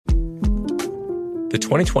The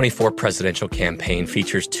 2024 presidential campaign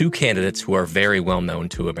features two candidates who are very well known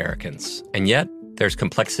to Americans. And yet, there's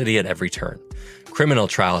complexity at every turn. Criminal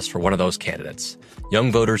trials for one of those candidates. Young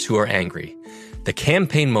voters who are angry. The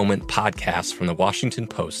Campaign Moment podcast from the Washington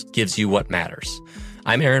Post gives you what matters.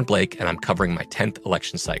 I'm Aaron Blake, and I'm covering my 10th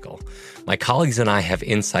election cycle. My colleagues and I have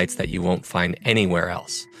insights that you won't find anywhere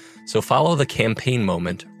else. So follow The Campaign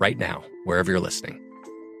Moment right now, wherever you're listening.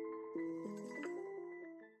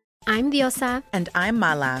 I'm Diosa. And I'm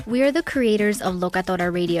Mala. We are the creators of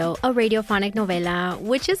Locatora Radio, a radiophonic novela,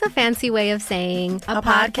 which is a fancy way of saying a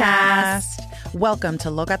podcast. Welcome to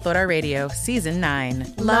Locatora Radio, Season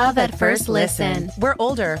 9. Love at First Listen. We're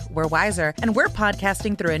older, we're wiser, and we're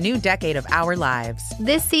podcasting through a new decade of our lives.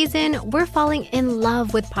 This season, we're falling in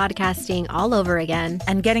love with podcasting all over again.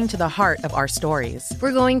 And getting to the heart of our stories.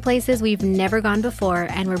 We're going places we've never gone before,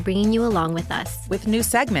 and we're bringing you along with us. With new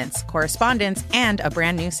segments, correspondence, and a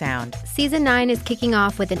brand new sound. Season 9 is kicking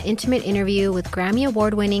off with an intimate interview with Grammy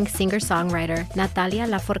Award-winning singer-songwriter Natalia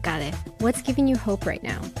Lafourcade. What's giving you hope right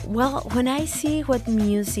now? Well, when I see what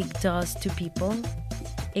music does to people,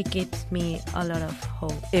 it gives me a lot of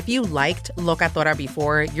hope. If you liked Locatora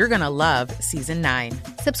before, you're going to love Season 9.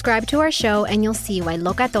 Subscribe to our show and you'll see why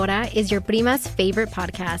Locatora is your prima's favorite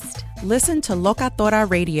podcast. Listen to Locatora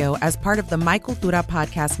Radio as part of the My Cultura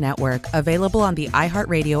Podcast Network, available on the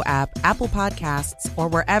iHeartRadio app, Apple Podcasts, or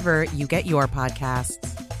wherever you get your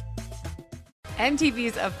podcasts.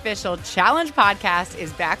 MTV's official Challenge podcast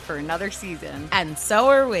is back for another season. And so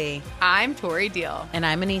are we. I'm Tori Deal. And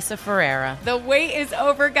I'm Anissa Ferreira. The wait is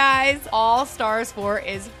over, guys. All Stars 4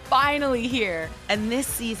 is finally here. And this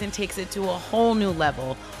season takes it to a whole new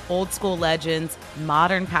level. Old school legends,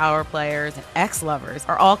 modern power players, and ex-lovers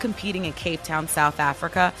are all competing in Cape Town, South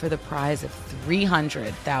Africa for the prize of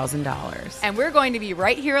 $300,000. And we're going to be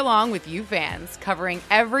right here along with you fans, covering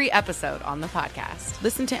every episode on the podcast.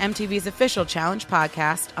 Listen to MTV's official Challenge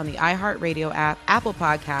podcast on the iHeartRadio app, Apple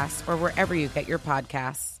Podcasts, or wherever you get your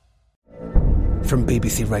podcasts. From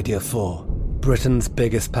BBC Radio 4, Britain's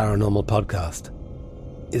biggest paranormal podcast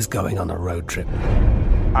is going on a road trip.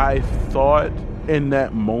 I thought in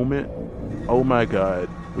that moment, oh my God,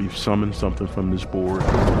 we've summoned something from this board.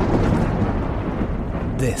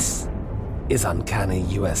 This is Uncanny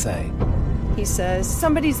USA. He says,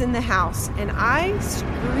 somebody's in the house, and I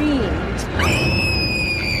screamed.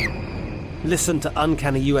 Listen to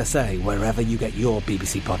Uncanny USA wherever you get your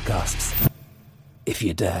BBC podcasts, if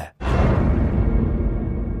you dare.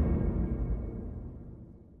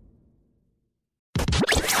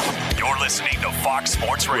 You're listening to Fox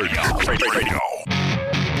Sports Radio.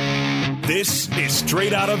 This is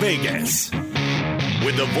Straight Outta Vegas.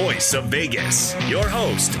 With the voice of Vegas, your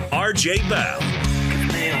host, RJ Bell. Give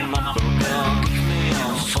me a number, girl. Give me a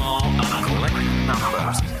phone. I'm collecting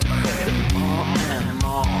numbers. More and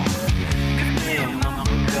more. Give me a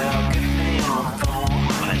number, girl. Give me a phone.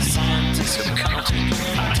 My scientists are counting.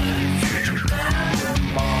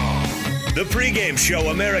 The pregame show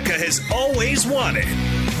America has always wanted.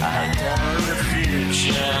 I tell the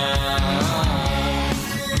future.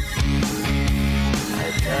 I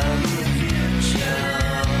tell the future.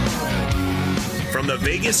 From the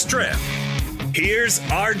Vegas Strip, here's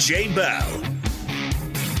RJ Bell.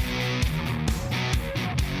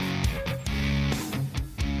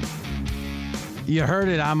 You heard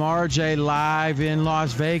it. I'm RJ live in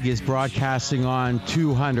Las Vegas, broadcasting on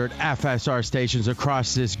 200 FSR stations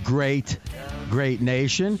across this great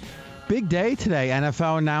nation. Big day today,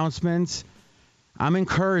 NFL announcements. I'm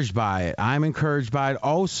encouraged by it.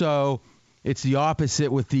 Also, it's the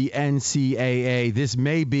opposite with the NCAA. This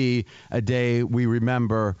may be a day we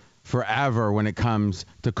remember forever when it comes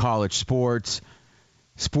to college sports.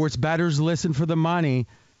 Sports bettors listen for the money.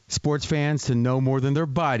 Sports fans to know more than their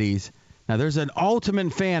buddies. Now, there's an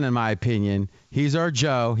ultimate fan, in my opinion. He's our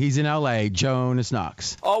Joe. He's in L.A., Jonas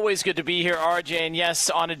Knox. Always good to be here, RJ. And yes,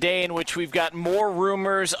 on a day in which we've got more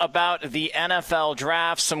rumors about the NFL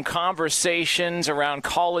draft, some conversations around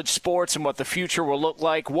college sports and what the future will look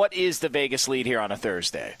like. What is the Vegas lead here on a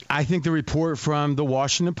Thursday? I think the report from the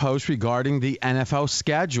Washington Post regarding the NFL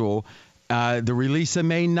schedule, the release of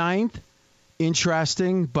May 9th,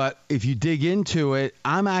 interesting, but if you dig into it,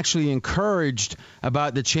 I'm actually encouraged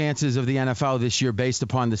about the chances of the NFL this year based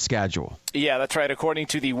upon the schedule. Yeah, that's right. According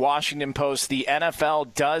to the Washington Post, the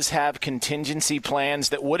NFL does have contingency plans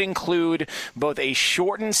that would include both a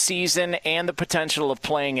shortened season and the potential of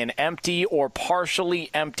playing in empty or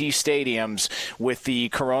partially empty stadiums with the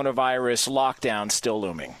coronavirus lockdown still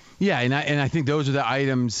looming. Yeah, and I think those are the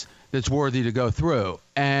items that's worthy to go through.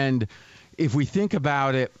 And if we think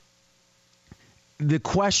about it, the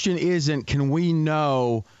question isn't, can we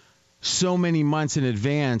know so many months in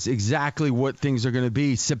advance exactly what things are going to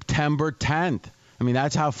be September 10th. I mean,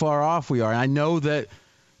 that's how far off we are. And I know that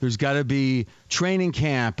there's got to be training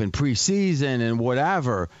camp and preseason and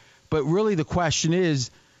whatever. But really the question is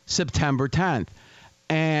September 10th.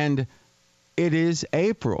 And it is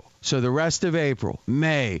April. So the rest of April,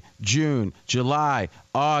 May, June, July,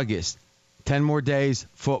 August, 10 more days,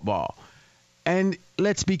 football. And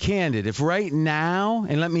let's be candid. If right now,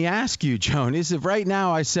 and let me ask you, Jonas, if right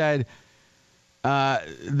now I said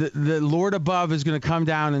the Lord above is going to come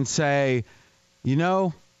down and say, you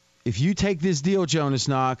know, if you take this deal, Jonas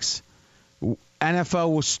Knox,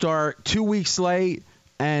 NFL will start 2 weeks late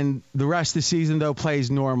and the rest of the season, though,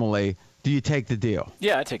 plays normally. Do you take the deal?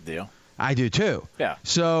 Yeah, I take the deal. I do, too. Yeah.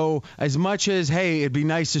 So as much as, hey, it'd be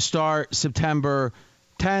nice to start September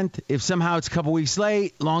 10th, if somehow it's a couple weeks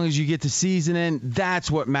late, long as you get the season in,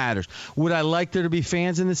 that's what matters. Would I like there to be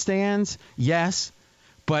fans in the stands? Yes.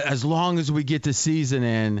 But as long as we get the season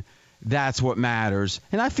in, that's what matters.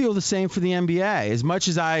 And I feel the same for the NBA. As much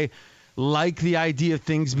as I like the idea of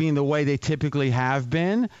things being the way they typically have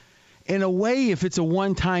been, in a way, if it's a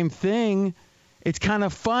one-time thing, it's kind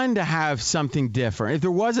of fun to have something different. If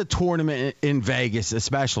there was a tournament in Vegas,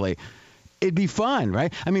 especially, it'd be fun,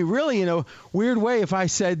 right? I mean, really, in a weird way, if I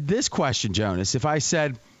said this question, Jonas, if I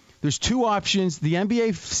said there's two options, the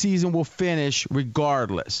NBA season will finish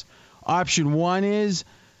regardless. Option one is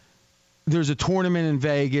there's a tournament in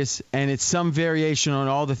Vegas, and it's some variation on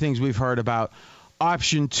all the things we've heard about.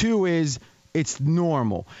 Option two is it's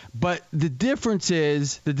normal. But the difference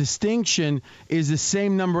is, the distinction is the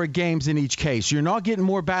same number of games in each case. You're not getting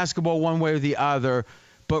more basketball one way or the other,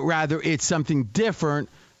 but rather it's something different,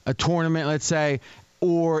 a tournament, let's say,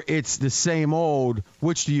 or it's the same old.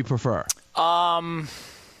 Which do you prefer?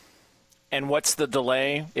 And what's the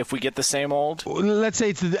delay if we get the same old? Let's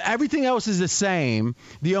say everything else is the same.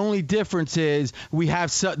 The only difference is we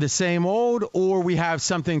have the same old, or we have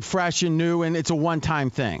something fresh and new, and it's a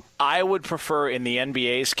one-time thing. I would prefer, in the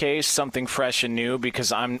NBA's case, something fresh and new,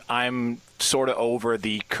 because I'm sort of over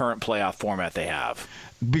the current playoff format they have.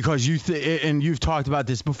 Because and you've talked about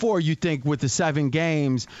this before, you think with the 7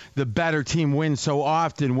 games, the better team wins so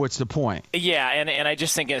often. What's the point? Yeah, and I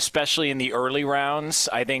just think, especially in the early rounds,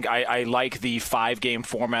 I think I like the 5-game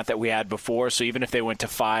format that we had before. So even if they went to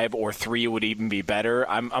 5 or 3, it would even be better.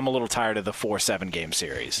 I'm a little tired of the 4 7-game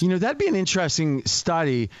series. You know, that'd be an interesting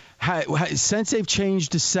study. Since they've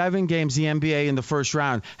changed to 7 games, the NBA in the first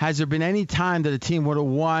round, has there been any time that a team would have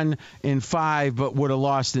won in 5 but would have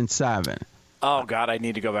lost in 7? Oh, God, I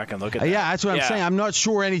need to go back and look at that. Yeah, that's what I'm saying. I'm not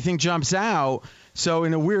sure anything jumps out. So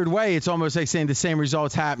in a weird way, it's almost like saying the same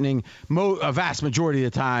results happening a vast majority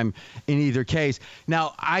of the time in either case.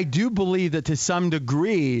 Now, I do believe that to some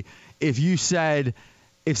degree, if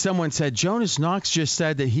someone said, Jonas Knox just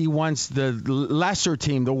said that he wants the lesser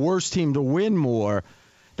team, the worst team to win more,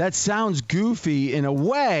 that sounds goofy in a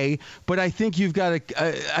way, but I think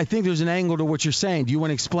I think there's an angle to what you're saying. Do you want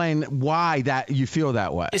to explain why that you feel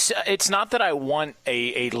that way? It's not that I want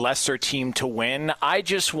a lesser team to win. I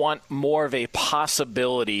just want more of a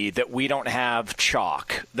possibility that we don't have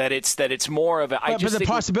chalk. That it's more of a. But the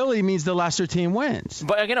possibility means the lesser team wins.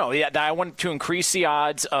 But I want to increase the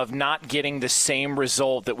odds of not getting the same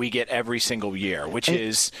result that we get every single year, which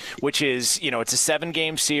is it's a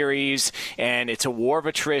 7-game series and it's a war of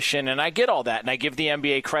attrition. And I get all that, and I give the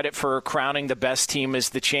NBA credit for crowning the best team as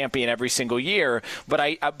the champion every single year. But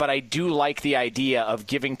I do like the idea of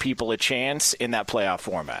giving people a chance in that playoff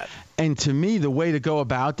format. And to me, the way to go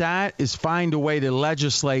about that is find a way to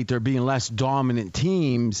legislate there being less dominant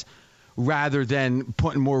teams rather than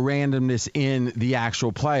putting more randomness in the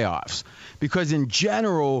actual playoffs. Because in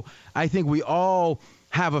general, I think we all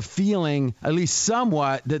have a feeling, at least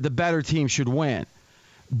somewhat, that the better team should win.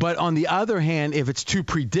 But on the other hand, if it's too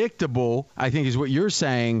predictable, I think is what you're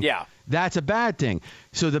saying, that's a bad thing.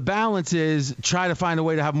 So the balance is try to find a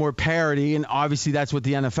way to have more parity, and obviously that's what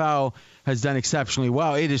the NFL has done exceptionally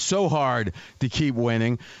well. It is so hard to keep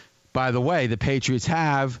winning. By the way, the Patriots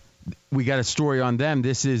we got a story on them.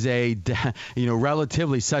 This is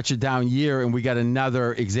relatively such a down year, and we got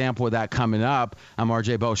another example of that coming up. I'm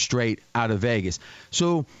RJ Bell, straight out of Vegas.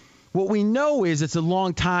 So what we know is it's a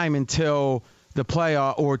long time until the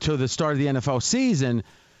playoff or to the start of the NFL season,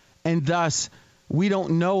 and thus we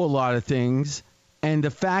don't know a lot of things. And the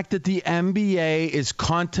fact that the NBA is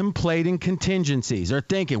contemplating contingencies or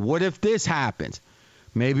thinking, what if this happens?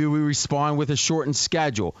 Maybe we respond with a shortened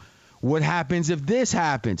schedule. What happens if this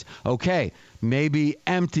happens? Okay, maybe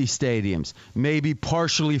empty stadiums, maybe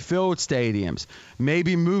partially filled stadiums,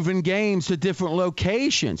 maybe moving games to different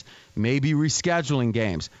locations, maybe rescheduling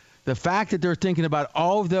games. the fact that they're thinking about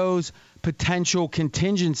all of those potential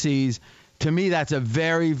contingencies, to me, that's a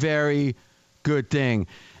very, very good thing.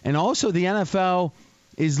 And also the NFL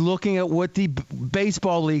is looking at what the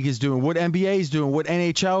baseball league is doing, what NBA is doing, what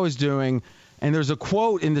NHL is doing. And there's a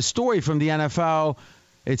quote in the story from the NFL.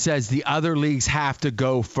 It says the other leagues have to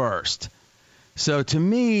go first. So to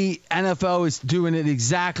me, NFL is doing it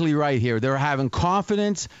exactly right here. They're having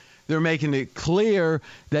confidence. They're making it clear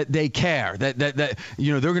that they care. That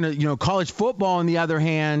they're going to, college football on the other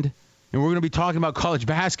hand, and we're going to be talking about college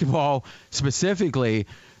basketball specifically.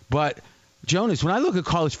 But Jonas, when I look at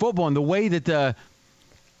college football and the way that the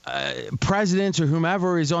presidents or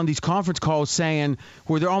whomever is on these conference calls saying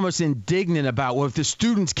where they're almost indignant about, well, if the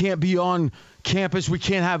students can't be on campus, we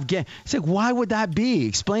can't have games. It's like, why would that be?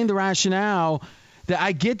 Explain the rationale. That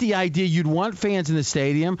I get the idea you'd want fans in the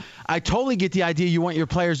stadium. I totally get the idea you want your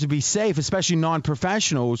players to be safe, especially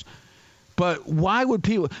non-professionals. But why would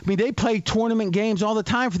people – I mean, they play tournament games all the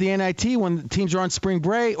time for the NIT when teams are on spring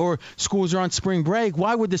break or schools are on spring break.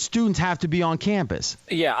 Why would the students have to be on campus?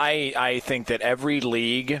 Yeah, I think that every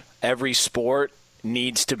league, every sport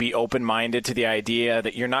needs to be open-minded to the idea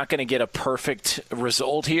that you're not going to get a perfect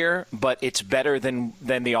result here, but it's better than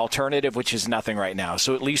the alternative, which is nothing right now.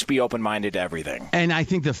 So at least be open-minded to everything. And I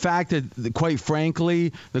think the fact that, quite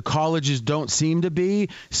frankly, the colleges don't seem to be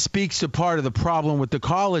speaks to part of the problem with the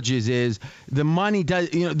colleges is the money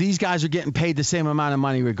does, these guys are getting paid the same amount of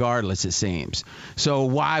money regardless, it seems. So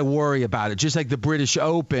why worry about it? Just like the British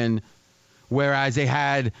Open, whereas they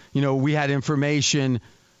had, we had information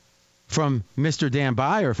from Mr. Dan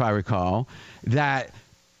Beyer, if I recall, that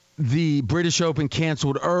the British Open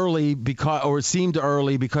canceled early it seemed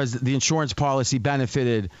early because the insurance policy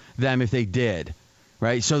benefited them if they did,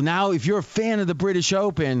 right? So now if you're a fan of the British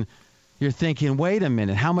Open, you're thinking, wait a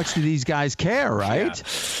minute, how much do these guys care, right?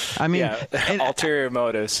 Yeah. I mean, ulterior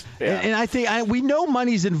motives. Yeah. And I think we know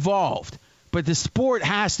money's involved, but the sport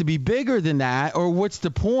has to be bigger than that, or what's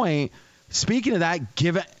the point? Speaking of that,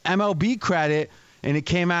 give MLB credit. And it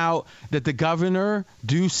came out that the governor,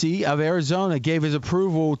 Ducey of Arizona, gave his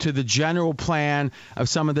approval to the general plan of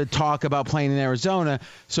some of the talk about playing in Arizona.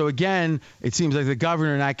 So, again, it seems like the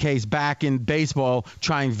governor in that case back in baseball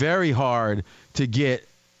trying very hard to get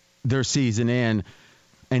their season in.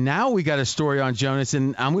 And now we got a story on Jonas,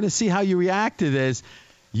 and I'm going to see how you react to this.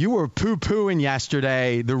 You were poo-pooing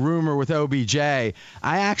yesterday the rumor with OBJ. I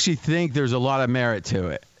actually think there's a lot of merit to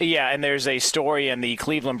it. Yeah, and there's a story, and the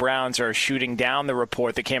Cleveland Browns are shooting down the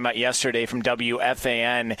report that came out yesterday from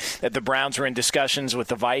WFAN that the Browns were in discussions with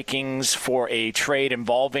the Vikings for a trade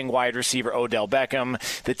involving wide receiver Odell Beckham.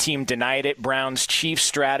 The team denied it. Browns chief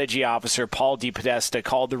strategy officer Paul DePodesta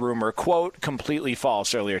called the rumor, quote, completely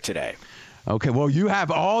false earlier today. Okay, well, you have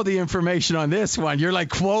all the information on this one. You're like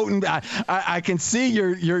quoting. I can see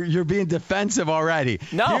you're being defensive already.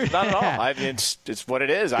 No, not at all. I mean, it's what it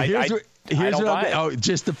is. I don't buy it. Oh,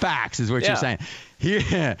 just the facts is what you're saying.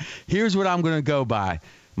 Here's what I'm going to go by.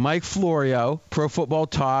 Mike Florio, Pro Football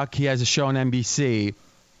Talk. He has a show on NBC.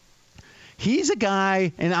 He's a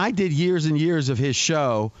guy, and I did years and years of his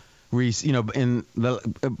show. In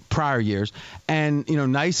the prior years, and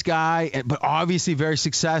nice guy, but obviously very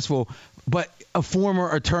successful, but a former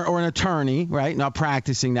attorney, right? Not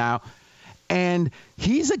practicing now, and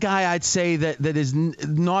he's a guy I'd say that is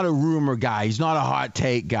not a rumor guy. He's not a hot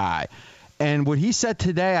take guy, and what he said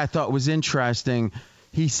today I thought was interesting.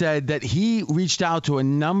 He said that he reached out to a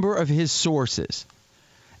number of his sources,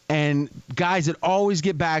 and guys that always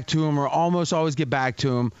get back to him or almost always get back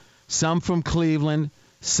to him. Some from Cleveland.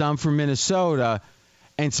 Some from Minnesota,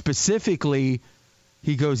 and specifically,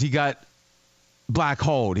 he got black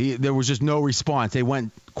holed. There was just no response. They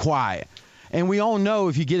went quiet. And we all know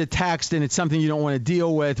if you get a text and it's something you don't want to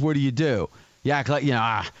deal with, what do? You act like,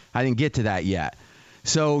 I didn't get to that yet.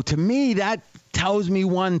 So to me, that tells me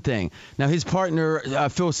one thing. Now, his partner,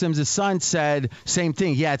 Phil Simms' son, said same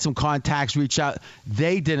thing. He had some contacts reach out.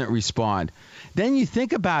 They didn't respond. Then you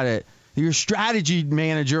think about it. Your strategy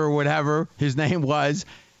manager or whatever his name was,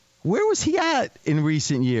 where was he at in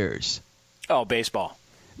recent years? Oh, baseball.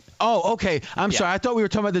 Oh, okay. I'm sorry. I thought we were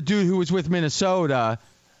talking about the dude who was with Minnesota,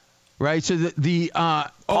 right? So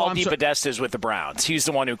Paul DePodesta is with the Browns. He's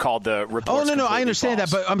the one who called the reports. Oh, no, I understand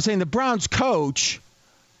false. that, but I'm saying the Browns coach.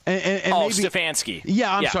 And maybe, Stefanski.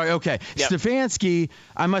 Yeah, I'm sorry. Okay. Yep. Stefanski,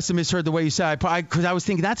 I must have misheard the way you said it because I was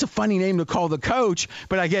thinking that's a funny name to call the coach,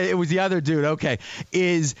 but I get it was the other dude. Okay.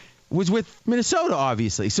 Was with Minnesota,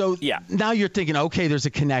 obviously. So now you're thinking, okay, there's a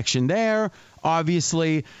connection there,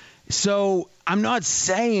 obviously. So I'm not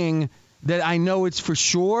saying that I know it's for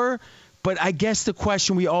sure, but I guess the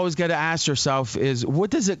question we always got to ask ourselves is,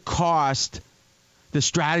 what does it cost the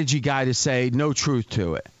strategy guy to say no truth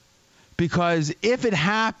to it. Because if it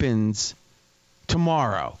happens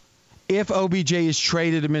tomorrow, if OBJ is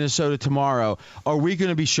traded to Minnesota tomorrow, are we going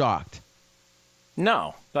to be shocked?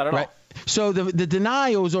 No, not at all. So the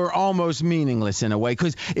denials are almost meaningless in a way,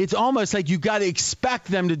 because it's almost like you got to expect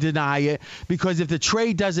them to deny it, because if the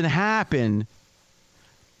trade doesn't happen,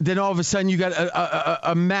 then all of a sudden you got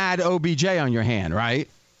a mad OBJ on your hand, right?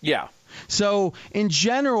 Yeah. So in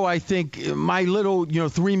general, I think my little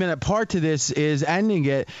 3-minute part to this is ending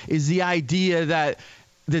it is the idea that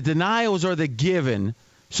the denials are the given,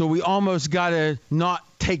 so we almost got to not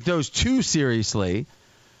take those too seriously.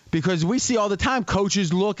 Because we see all the time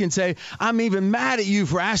coaches look and say, I'm even mad at you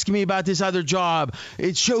for asking me about this other job.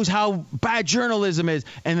 It shows how bad journalism is.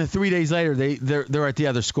 And then 3 days later, they're at the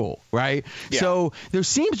other school, right? Yeah. So there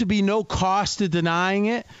seems to be no cost to denying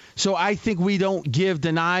it. So I think we don't give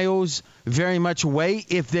denials very much weight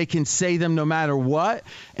if they can say them no matter what.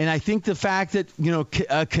 And I think the fact that,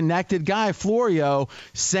 a connected guy, Florio,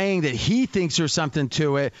 saying that he thinks there's something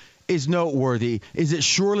to it is noteworthy. Is it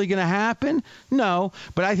surely going to happen? No,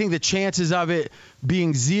 but I think the chances of it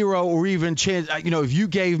being zero or even chance, if you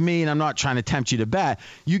gave me, and I'm not trying to tempt you to bet,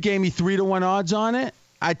 you gave me 3-1 odds on it,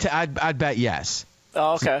 I'd bet yes.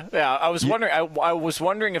 Oh, okay. Yeah, I was wondering. I was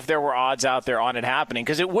wondering if there were odds out there on it happening,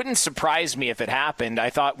 because it wouldn't surprise me if it happened. I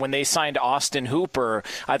thought when they signed Austin Hooper,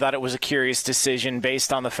 I thought it was a curious decision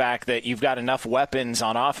based on the fact that you've got enough weapons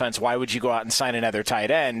on offense. Why would you go out and sign another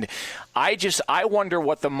tight end? I wonder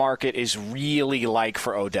what the market is really like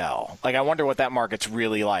for Odell. Like, I wonder what that market's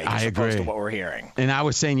really like as opposed to what we're hearing. And I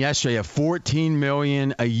was saying yesterday, at $14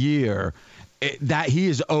 million a year, that he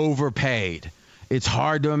is overpaid. It's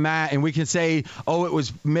hard to imagine. And we can say, it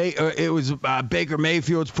was Baker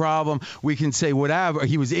Mayfield's problem. We can say whatever.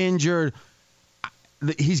 He was injured.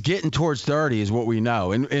 He's getting towards 30 is what we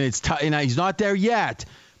know. And it's and he's not there yet.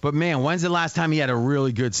 But, man, when's the last time he had a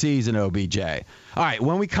really good season, OBJ? All right,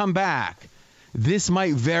 when we come back, this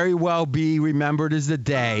might very well be remembered as the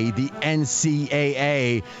day the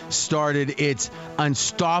NCAA started its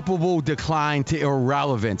unstoppable decline to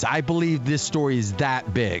irrelevance. I believe this story is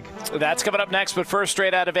that big. That's coming up next, but first,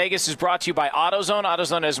 Straight Out of Vegas is brought to you by AutoZone.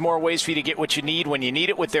 AutoZone has more ways for you to get what you need when you need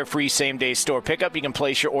it with their free same-day store pickup. You can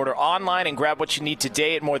place your order online and grab what you need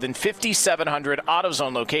today at more than 5,700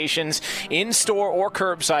 AutoZone locations, in-store or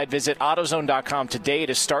curbside. Visit AutoZone.com today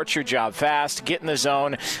to start your job fast. Get in the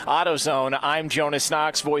zone. AutoZone. I'm Jonas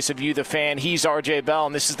Knox, voice of You, the fan. He's RJ Bell,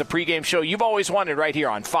 and this is the pregame show you've always wanted right here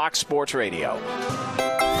on Fox Sports Radio.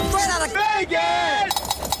 Straight Out of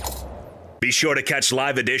Vegas! Be sure to catch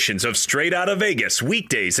live editions of Straight Out of Vegas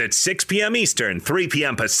weekdays at 6 p.m. Eastern, 3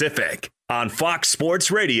 p.m. Pacific on Fox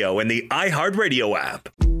Sports Radio and the iHeartRadio app.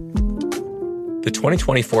 The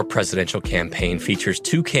 2024 presidential campaign features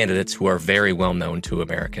two candidates who are very well known to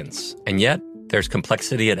Americans. And yet, there's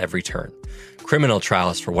complexity at every turn. Criminal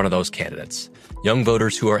trials for one of those candidates. Young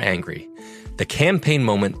voters who are angry. The Campaign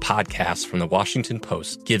Moment podcast from the Washington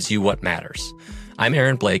Post gives you what matters. I'm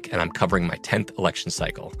Aaron Blake, and I'm covering my 10th election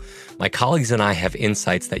cycle. My colleagues and I have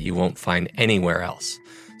insights that you won't find anywhere else.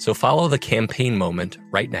 So follow The Campaign Moment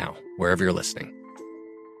right now, wherever you're listening.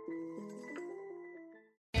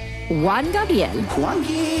 Juan Gabriel.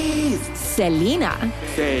 Juanquis. Selena.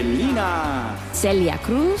 Selena. Celia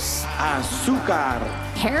Cruz. Azúcar.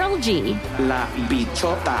 Harold G. La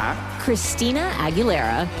Bichota. Christina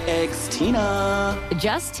Aguilera. Ex-Tina.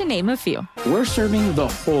 Just to name a few. We're serving the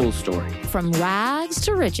whole story. From rags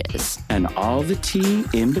to riches. And all the tea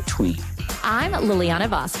in between. I'm Liliana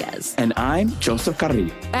Vasquez. And I'm Joseph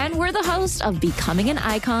Carrillo. And we're the host of Becoming an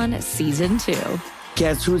Icon Season 2.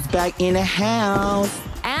 Guess who's back in the house?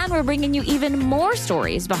 And we're bringing you even more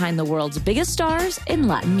stories behind the world's biggest stars in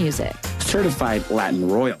Latin music. Certified Latin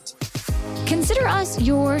royalty. Consider us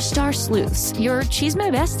your star sleuths, your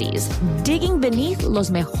chisme besties, digging beneath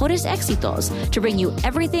los mejores éxitos to bring you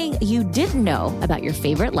everything you didn't know about your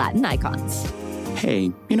favorite Latin icons.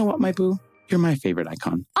 Hey, you know what, my boo? You're my favorite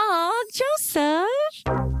icon. Aw, Joseph.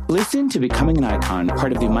 Listen to Becoming an Icon,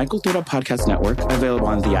 part of the Michael Dura Podcast Network, available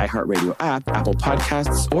on the iHeartRadio app, Apple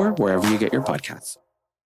Podcasts, or wherever you get your podcasts.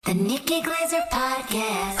 The Nikki Glaser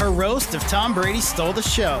Podcast. Her roast of Tom Brady stole the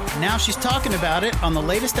show. Now she's talking about it on the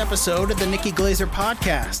latest episode of the Nikki Glaser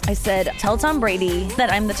Podcast. I said, tell Tom Brady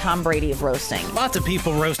that I'm the Tom Brady of roasting. Lots of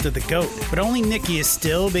people roasted the GOAT, but only Nikki is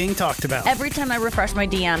still being talked about. Every time I refresh my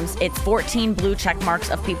DMs, it's 14 blue check marks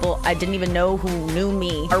of people I didn't even know who knew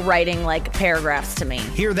me are writing like paragraphs to me.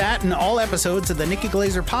 Hear that in all episodes of the Nikki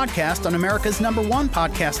Glaser Podcast on America's #1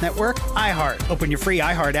 podcast network, iHeart. Open your free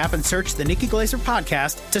iHeart app and search the Nikki Glaser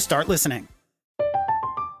Podcast to start listening.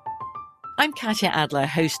 I'm Katya Adler,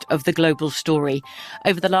 host of The Global Story.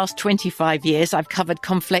 Over the last 25 years, I've covered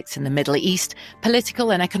conflicts in the Middle East,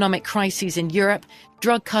 political and economic crises in Europe,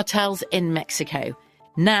 drug cartels in Mexico.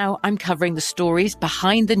 Now I'm covering the stories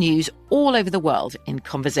behind the news all over the world in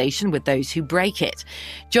conversation with those who break it.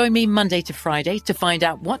 Join me Monday to Friday to find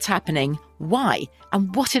out what's happening, why,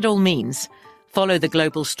 and what it all means. Follow The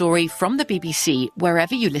Global Story from the BBC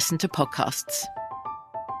wherever you listen to podcasts.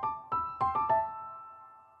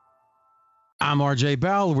 I'm RJ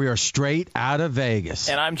Bell. We are straight out of Vegas.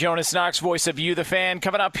 And I'm Jonas Knox, voice of You, the Fan.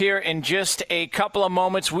 Coming up here in just a couple of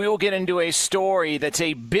moments, we will get into a story that's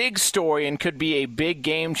a big story and could be a big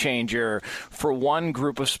game changer for one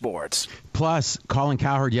group of sports. Plus, Colin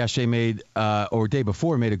Cowherd yesterday or day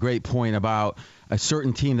before, made a great point about a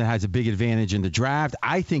certain team that has a big advantage in the draft.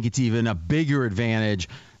 I think it's even a bigger advantage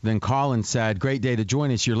than Colin said. Great day to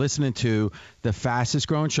join us. You're listening to the fastest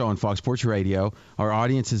growing show on Fox Sports Radio. Our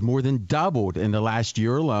audience has more than doubled in the last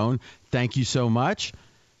year alone. Thank you so much.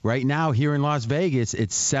 Right now here in Las Vegas,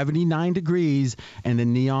 it's 79 degrees and the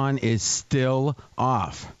neon is still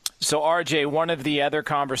off. So, RJ, one of the other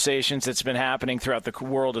conversations that's been happening throughout the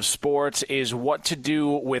world of sports is what to do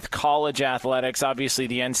with college athletics. Obviously,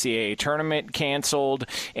 the NCAA tournament canceled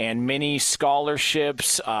and many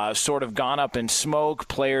scholarships sort of gone up in smoke,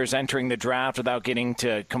 players entering the draft without getting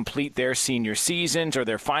to complete their senior seasons or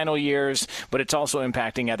their final years, but it's also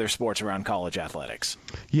impacting other sports around college athletics.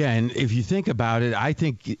 Yeah, and if you think about it, I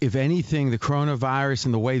think, if anything, the coronavirus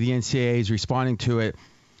and the way the NCAA is responding to it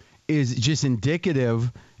is just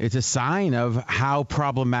indicative. It's a sign of how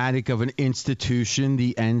problematic of an institution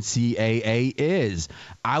the NCAA is.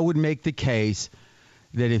 I would make the case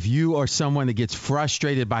that if you are someone that gets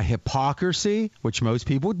frustrated by hypocrisy, which most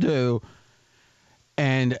people do,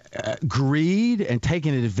 and greed and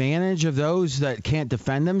taking advantage of those that can't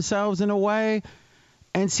defend themselves in a way,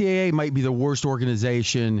 NCAA might be the worst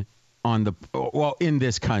organization in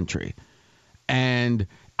this country. And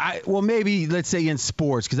maybe let's say in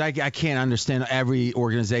sports, because I can't understand every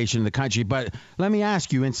organization in the country. But let me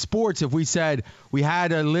ask you, in sports, if we said we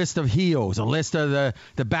had a list of heels, a list of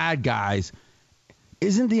the bad guys,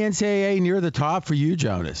 isn't the NCAA near the top for you,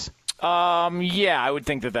 Jonas? Yeah, I would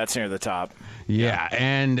think that that's near the top. Yeah,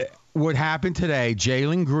 and what happened today,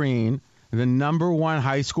 Jalen Green, the number one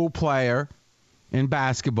high school player in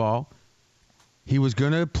basketball, he was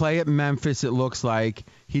going to play at Memphis, it looks like.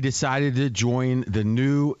 He decided to join the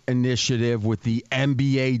new initiative with the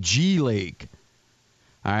NBA G League.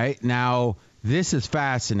 All right, now this is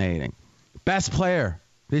fascinating. Best player.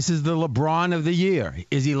 This is the LeBron of the year.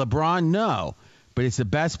 Is he LeBron? No. But it's the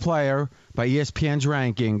best player by ESPN's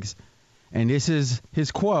rankings. And this is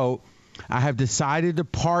his quote: "I have decided to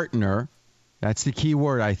partner," that's the key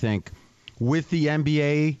word, I think, "with the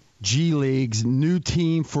NBA G League's new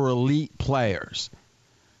team for elite players."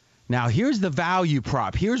 Now, here's the value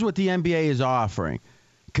prop. Here's what the NBA is offering.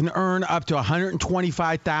 Can earn up to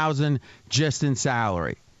 $125,000 just in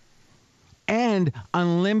salary. And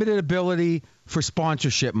unlimited ability for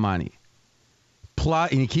sponsorship money.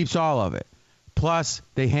 Plus, and he keeps all of it. Plus,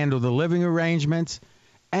 they handle the living arrangements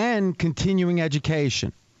and continuing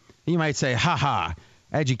education. You might say,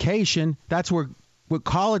 education, that's what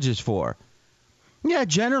college is for. Yeah,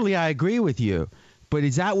 generally I agree with you. But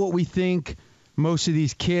is that what we think most of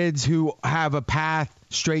these kids who have a path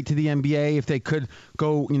straight to the NBA, if they could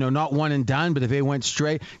go, not one and done, but if they went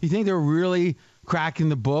straight, you think they're really cracking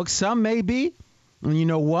the book? Some may be. And you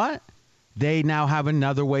know what? They now have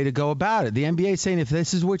another way to go about it. The NBA is saying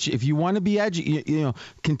if you want to be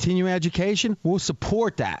continuing education, we'll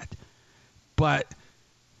support that. But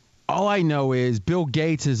all I know is Bill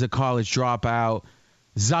Gates is a college dropout.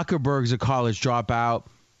 Zuckerberg's a college dropout.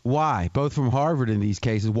 Why? Both from Harvard in these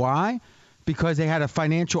cases. Why? Because they had a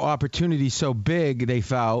financial opportunity so big, they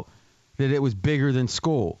felt, that it was bigger than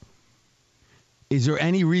school. Is there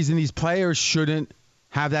any reason these players shouldn't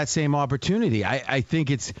have that same opportunity? I think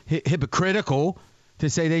it's hypocritical to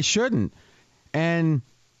say they shouldn't. And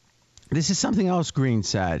this is something else Green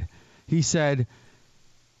said. He said,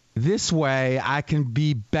 "This way I can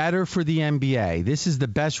be better for the NBA. This is the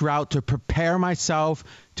best route to prepare myself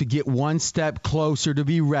to get one step closer to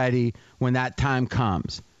be ready when that time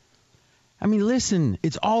comes." I mean, listen,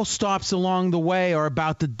 it's all stops along the way are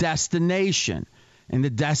about the destination, and the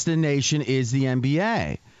destination is the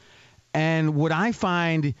NBA. And what I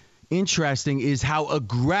find interesting is how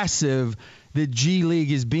aggressive the G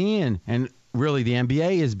League is being, and really the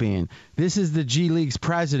NBA is being. This is the G League's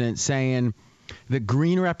president saying that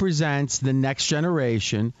Green represents the next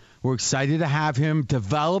generation. We're excited to have him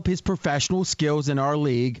develop his professional skills in our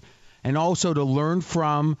league and also to learn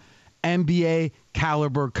from NBA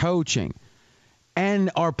caliber coaching.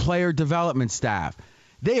 and our player development staff.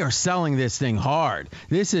 They are selling this thing hard.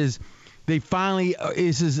 This is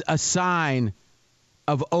a sign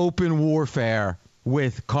of open warfare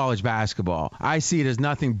with college basketball. I see it as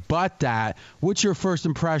nothing but that. What's your first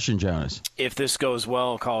impression, Jonas? If this goes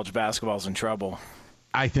well, college basketball's in trouble.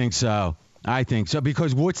 I think so.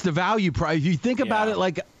 Because what's the value? If you think about it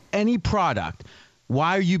like any product,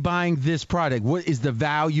 why are you buying this product? What is the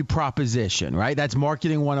value proposition, right? That's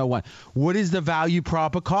marketing 101. What is the value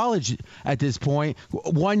prop of college at this point?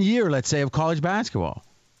 1 year, let's say, of college basketball.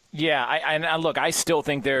 Yeah, I still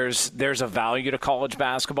think there's a value to college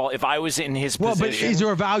basketball. If I was in his position, but is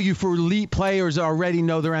there a value for elite players that already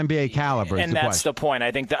know their NBA caliber? And that's the point.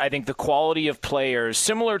 I think the quality of players,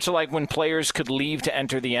 similar to like when players could leave to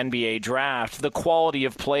enter the NBA draft, the quality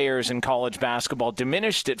of players in college basketball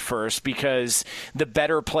diminished at first because the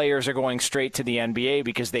better players are going straight to the NBA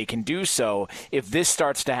because they can do so. If this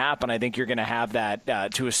starts to happen, I think you're going to have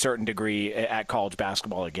that to a certain degree at college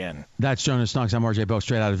basketball again. That's Jonas Knox. I'm RJ Bell,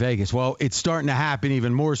 straight out of Vegas. Well, it's starting to happen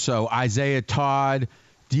even more so. Isaiah Todd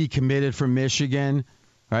decommitted from Michigan,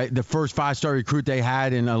 right? The first 5-star recruit they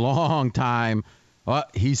had in a long time. Well,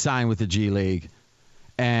 he signed with the G League,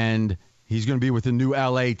 and he's going to be with the new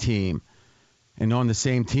LA team and on the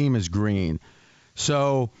same team as Green.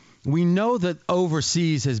 So we know that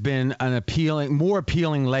overseas has been more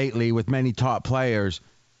appealing lately with many top players.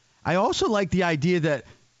 I also like the idea that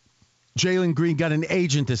Jalen Green got an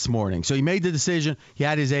agent this morning. So he made the decision. He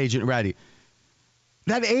had his agent ready.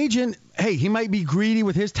 That agent, hey, he might be greedy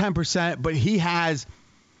with his 10%, but he has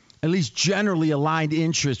at least generally aligned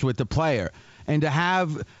interest with the player. And to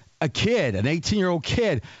have a kid, an 18-year-old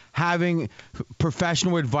kid, having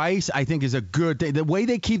professional advice, I think is a good thing. The way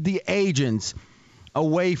they keep the agents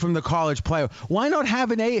away from the college player. Why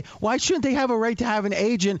shouldn't they have a right to have an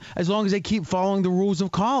agent as long as they keep following the rules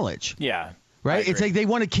of college? Yeah. Right? It's like they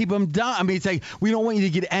want to keep them dumb. I mean, it's like we don't want you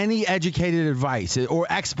to get any educated advice or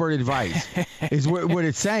expert advice is what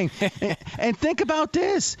it's saying. And think about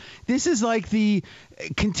this. This is like the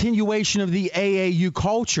continuation of the AAU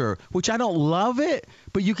culture, which I don't love it,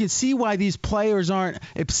 but you can see why these players aren't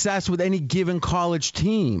obsessed with any given college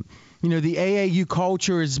team. You know, the AAU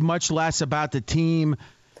culture is much less about the team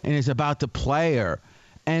and it's about the player.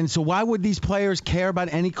 And so why would these players care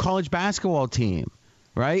about any college basketball team?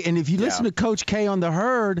 Right? And if you listen to Coach K on The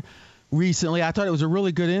Herd recently, I thought it was a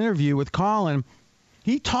really good interview with Colin.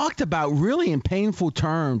 He talked about really in painful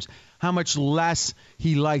terms how much less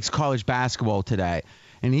he likes college basketball today.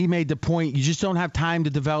 And he made the point you just don't have time to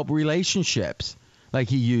develop relationships like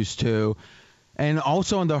he used to. And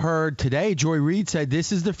also on The Herd today, Joy Reid said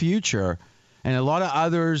this is the future. And a lot of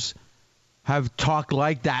others have talked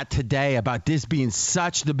like that today about this being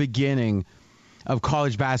such the beginning of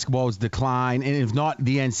college basketball's decline, and if not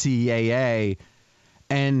the NCAA.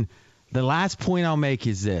 And the last point I'll make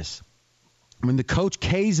is this. When the Coach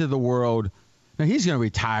K's of the world, now he's going to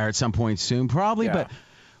retire at some point soon probably, but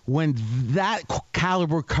when that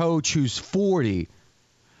caliber coach who's 40,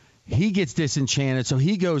 he gets disenchanted, so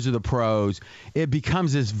he goes to the pros, it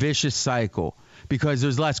becomes this vicious cycle because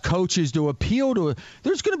there's less coaches to appeal to.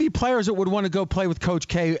 There's going to be players that would want to go play with Coach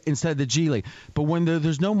K instead of the G League. But when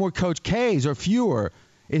there's no more Coach Ks or fewer,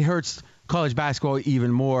 it hurts college basketball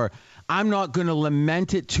even more. I'm not going to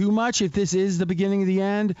lament it too much if this is the beginning of the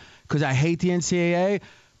end because I hate the NCAA.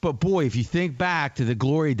 But, boy, if you think back to the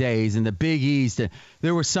glory days and the Big East,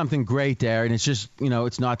 there was something great there, and it's just,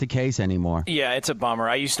 it's not the case anymore. Yeah, it's a bummer.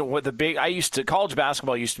 College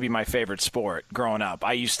basketball used to be my favorite sport growing up.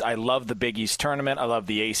 I loved the Big East tournament. I loved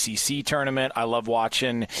the ACC tournament. I loved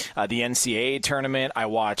watching the NCAA tournament. I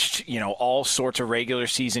watched, all sorts of regular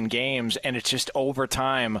season games, and it's just over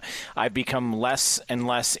time I've become less and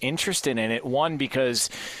less interested in it. One, because,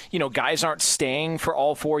 guys aren't staying for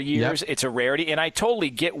all 4 years. Yep. It's a rarity, and I totally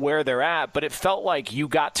get where they're at, but it felt like you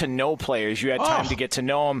got to know players. You had time to get to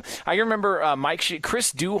know them. I remember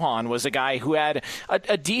Chris Duhon was a guy who had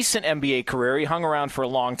a decent NBA career. He hung around for a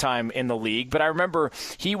long time in the league, but I remember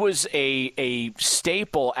he was a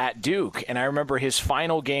staple at Duke, and I remember his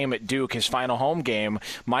final game at Duke, his final home game,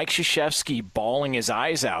 Mike Krzyzewski bawling his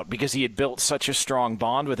eyes out because he had built such a strong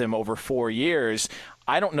bond with him over 4 years.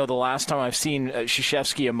 I don't know the last time I've seen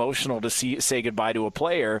Krzyzewski emotional to say goodbye to a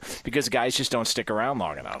player because guys just don't stick around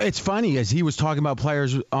long enough. It's funny, as he was talking about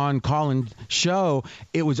players on Colin's show,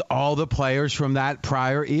 it was all the players from that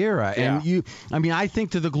prior era. Yeah. And I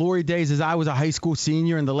think to the glory days as I was a high school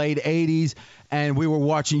senior in the late 80s and we were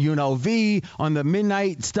watching UNLV on the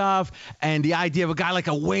midnight stuff, and the idea of a guy like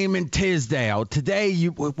a Wayman Tisdale. Today,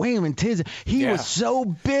 Wayman Tisdale, he was so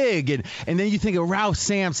big. And then you think of Ralph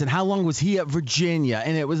Sampson. How long was he at Virginia?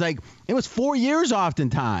 And it was 4 years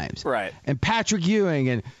oftentimes. Right. And Patrick Ewing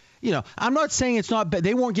and I'm not saying it's not bad.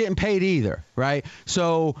 They weren't getting paid either, right?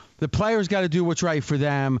 So the players got to do what's right for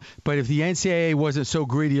them. But if the NCAA wasn't so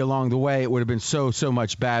greedy along the way, it would have been so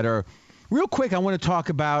much better. Real quick, I want to talk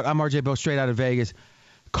about, I'm RJ Bell, straight out of Vegas.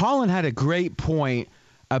 Colin had a great point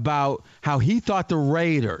about how he thought the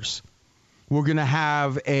Raiders were going to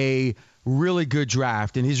have a really good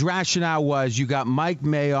draft. And his rationale was you got Mike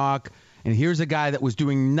Mayock, and here's a guy that was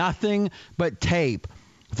doing nothing but tape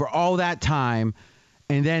for all that time.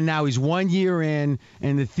 And then now he's 1 year in,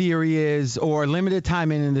 and the theory is, or limited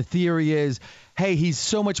time in, and the theory is, hey, he's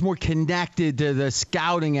so much more connected to the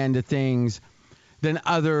scouting end of things than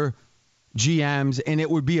other GMs, and it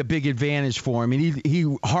would be a big advantage for him. And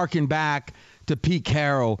he harkened back to Pete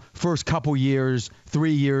Carroll, first couple years,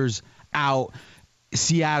 3 years out,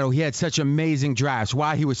 Seattle. He had such amazing drafts.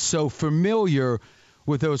 Why he was so familiar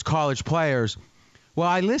with those college players. Well,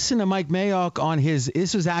 I listened to Mike Mayock on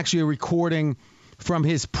this was actually a recording from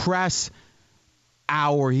his press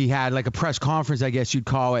hour he had, like a press conference, I guess you'd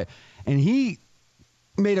call it. And he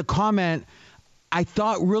made a comment I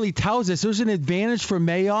thought really tells us there's an advantage for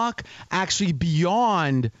Mayock actually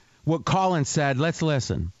beyond what Colin said. Let's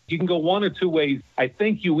listen. You can go one or two ways. I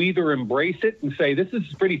think you either embrace it and say, this is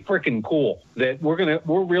pretty freaking cool, that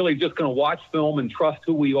we're really just going to watch film and trust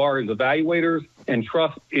who we are as evaluators and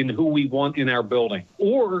trust in who we want in our building.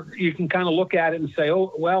 Or you can kind of look at it and say,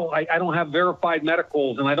 oh, well, I don't have verified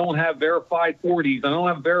medicals, and I don't have verified 40s, I don't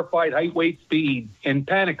have verified height, weight, speed, and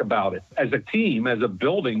panic about it. As a team, as a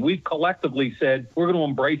building, we've collectively said we're going to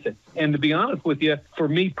embrace it. And to be honest with you, for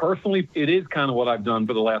me personally, it is kind of what I've done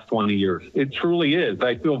for the last 20 years. It truly is.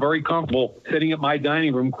 I feel very comfortable sitting at my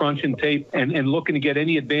dining room, crunching tape and looking to get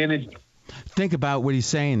any advantage. Think about what he's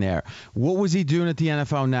saying there. What was he doing at the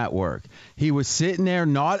NFL Network? He was sitting there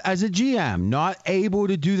not as a GM, not able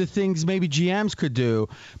to do the things maybe GMs could do,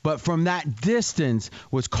 but from that distance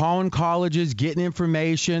was calling colleges, getting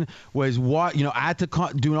information, was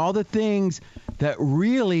doing all the things that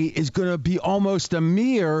really is going to be almost a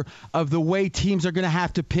mirror of the way teams are going to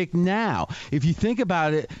have to pick now. If you think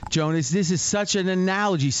about it, Jonas, this is such an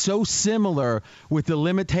analogy, so similar with the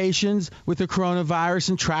limitations with the coronavirus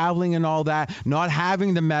and traveling and all that, not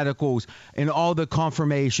having the medicals and all the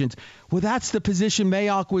confirmations. Well, that's the position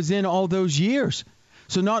Mayock was in all those years.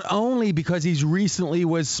 So not only because he's recently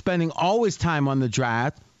was spending all his time on the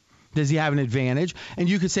draft, does he have an advantage? And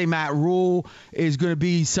you could say Matt Rule is going to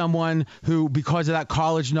be someone who, because of that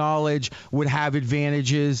college knowledge, would have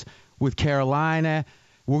advantages with Carolina.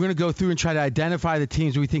 We're going to go through and try to identify the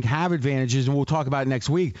teams we think have advantages, and we'll talk about it next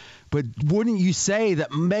week. But wouldn't you say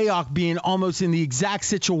that Mayock being almost in the exact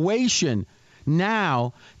situation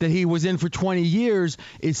now that he was in for 20 years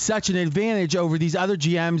is such an advantage over these other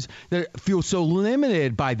GMs that feel so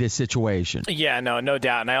limited by this situation? Yeah, no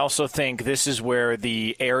doubt. And I also think this is where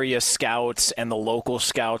the area scouts and the local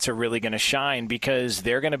scouts are really going to shine, because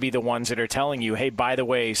they're going to be the ones that are telling you, hey, by the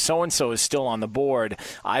way, so-and-so is still on the board.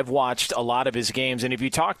 I've watched a lot of his games. And if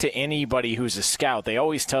you talk to anybody who's a scout, they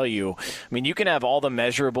always tell you, I mean, you can have all the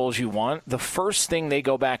measurables you want. The first thing they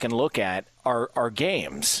go back and look at are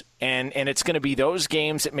games. And it's going to be those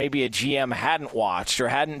games that maybe a GM hadn't watched or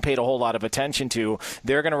hadn't paid a whole lot of attention to.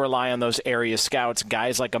 They're going to rely on those area scouts,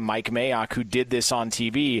 guys like a Mike Mayock who did this on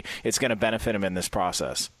TV. It's going to benefit him in this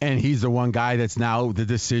process. And he's the one guy that's now the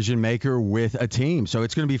decision maker with a team. So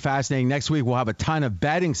it's going to be fascinating. Next week we'll have a ton of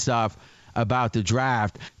betting stuff about the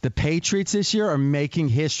draft. The Patriots this year are making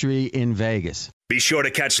history in Vegas. Be sure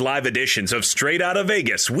to catch live editions of Straight Outta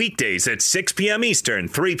Vegas weekdays at 6 p.m. Eastern,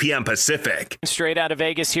 3 p.m. Pacific. Straight Outta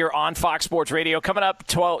Vegas here on Fox Sports Radio. Coming up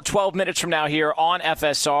 12 minutes from now here on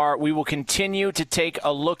FSR, we will continue to take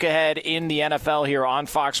a look ahead in the NFL here on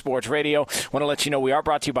Fox Sports Radio. Want to let you know we are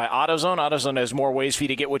brought to you by AutoZone. AutoZone has more ways for you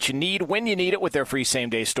to get what you need when you need it with their free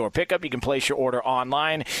same-day store pickup. You can place your order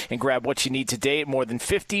online and grab what you need today at more than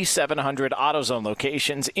 5,700 AutoZone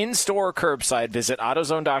locations. In-store or curbside, visit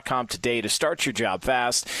AutoZone.com today to start your job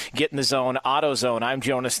fast. Get in the zone. AutoZone. I'm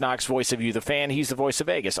Jonas Knox, voice of You, the fan. He's the voice of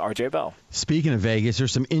Vegas, RJ Bell. Speaking of Vegas,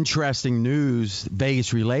 there's some interesting news,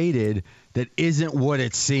 Vegas related, that isn't what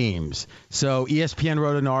it seems. So ESPN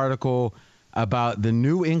wrote an article about the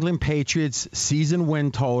New England Patriots season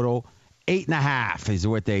win total. 8.5 is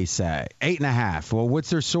what they say. 8.5. Well, what's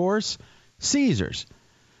their source? Caesars.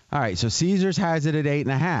 All right, so Caesars has it at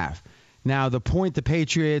 8.5. Now, the point the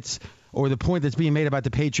Patriots, or the point that's being made about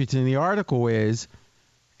the Patriots in the article is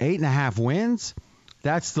 8.5 wins.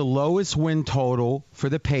 That's the lowest win total for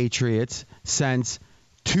the Patriots since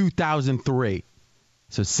 2003.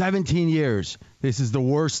 So 17 years. This is the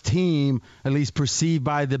worst team, at least perceived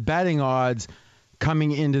by the betting odds,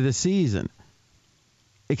 coming into the season.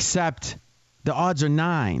 Except the odds are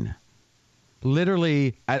 9.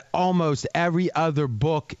 Literally, at almost every other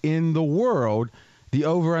book in the world, the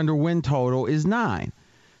over-under win total is 9.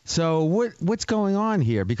 So what's going on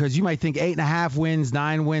here? Because you might think 8.5 wins,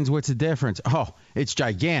 9 wins, what's the difference? Oh, it's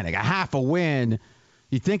gigantic. A half a win.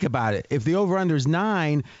 You think about it. If the over-under is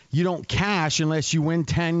 9, you don't cash unless you win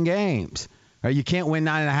 10 games. Right? You can't win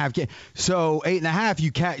 9.5 games. So 8.5,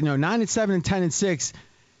 you cash. 9 and 7 and 10 and 6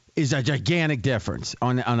 is a gigantic difference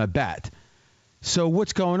on a bet. So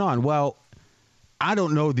what's going on? Well, I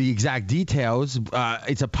don't know the exact details.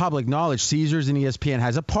 It's a public knowledge. Caesars and ESPN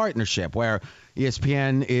has a partnership where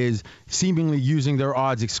ESPN is seemingly using their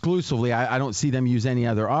odds exclusively. I don't see them use any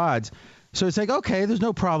other odds. So it's like, okay, there's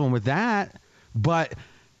no problem with that. But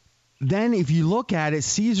then if you look at it,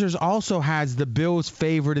 Caesars also has the Bills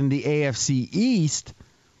favored in the AFC East,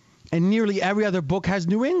 and nearly every other book has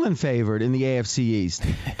New England favored in the AFC East.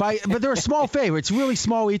 But they're a small favorite. It's really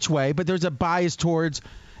small each way, but there's a bias towards,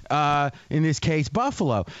 in this case,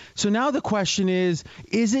 Buffalo. So now the question is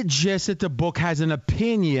it just that the book has an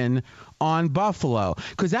opinion on Buffalo?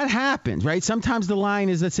 Because that happens, right? Sometimes the line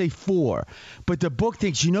is, let's say, 4, but the book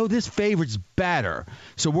thinks, this favorite's better,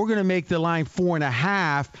 so we're going to make the line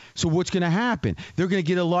 4.5. So what's going to happen? They're going to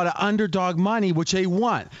get a lot of underdog money, which they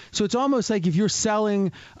want. So it's almost like if you're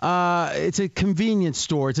selling, it's a convenience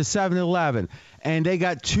store, it's a 7-Eleven, and they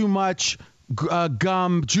got too much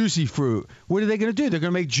gum, juicy fruit. What are they going to do? They're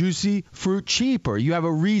going to make juicy fruit cheaper. You have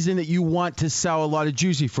a reason that you want to sell a lot of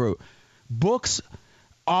juicy fruit. Books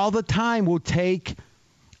all the time will take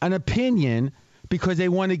an opinion because they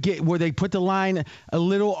want to get where they put the line a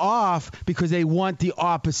little off because they want the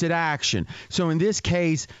opposite action. So in this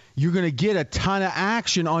case, you're going to get a ton of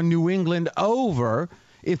action on New England over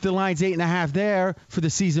if the line's 8.5 there for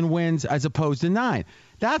the season wins as opposed to 9.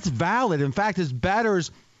 That's valid. In fact, as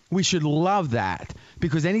bettors, we should love that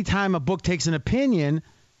because anytime a book takes an opinion,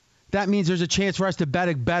 that means there's a chance for us to bet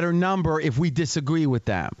a better number if we disagree with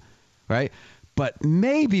them, right? But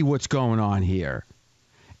maybe what's going on here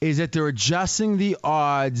is that they're adjusting the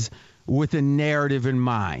odds with a narrative in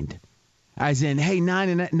mind. As in, hey,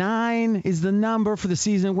 9 is the number for the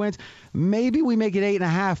season wins. Maybe we make it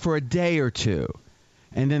 8.5 for a day or two.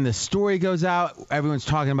 And then the story goes out. Everyone's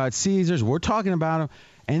talking about Caesars. We're talking about them.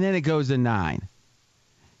 And then it goes to 9.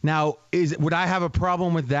 Now, would I have a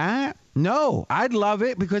problem with that? No. I'd love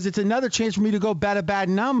it because it's another chance for me to go bet a bad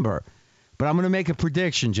number. But I'm going to make a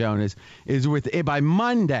prediction, Jonas, is by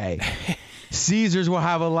Monday, Caesars will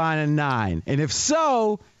have a line of 9. And if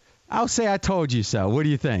so, I'll say I told you so. What do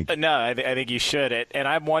you think? No, I think you should. And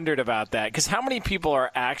I've wondered about that because how many people are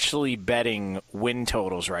actually betting win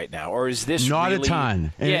totals right now? Or is this not really... a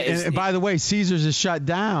ton? And by the way, Caesars is shut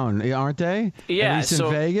down, aren't they? Yeah. At least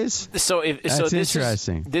in Vegas? That's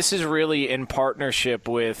interesting. This is really in partnership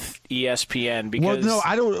with ESPN because... Well, no,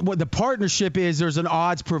 I don't... What the partnership is, there's an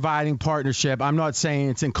odds-providing partnership. I'm not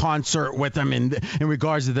saying it's in concert with them in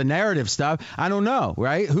regards to the narrative stuff. I don't know,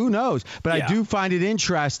 right? Who knows? But I do find it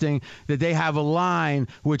interesting that they have a line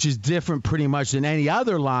which is different pretty much than any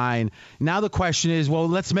other line. Now the question is, well,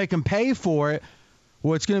 let's make them pay for it.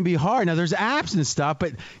 Well, it's going to be hard. Now, there's apps and stuff,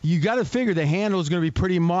 but you got to figure the handle is going to be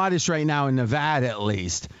pretty modest right now in Nevada at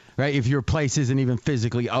least, right, if your place isn't even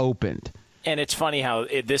physically opened. And it's funny how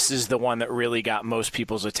this is the one that really got most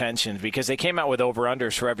people's attention because they came out with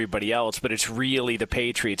over-unders for everybody else, but it's really the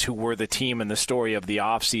Patriots who were the team in the story of the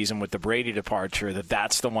offseason with the Brady departure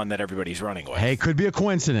that's the one that everybody's running with. Hey, could be a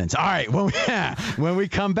coincidence. All right, when we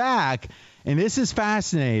come back, and this is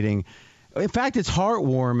fascinating. In fact, it's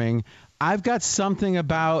heartwarming. I've got something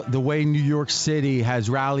about the way New York City has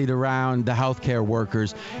rallied around the healthcare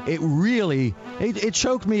workers. It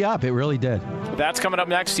choked me up. It really did. That's coming up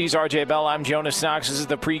next. He's RJ Bell. I'm Jonas Knox. This is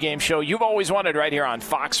the pregame show you've always wanted right here on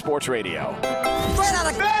Fox Sports Radio. Straight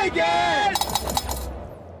out of Vegas!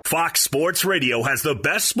 Fox Sports Radio has the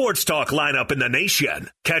best sports talk lineup in the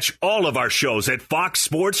nation. Catch all of our shows at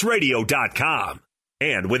foxsportsradio.com.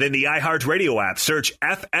 And within the iHeartRadio app, search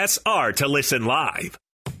FSR to listen live.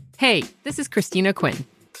 Hey, this is Christina Quinn.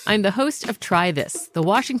 I'm the host of Try This, the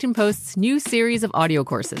Washington Post's new series of audio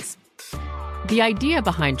courses. The idea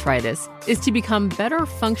behind Try This is to become better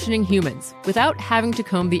functioning humans without having to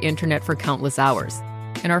comb the internet for countless hours.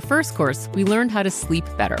 In our first course, we learned how to sleep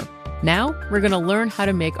better. Now, we're going to learn how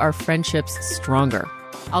to make our friendships stronger.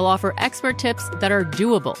 I'll offer expert tips that are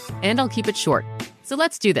doable, and I'll keep it short. So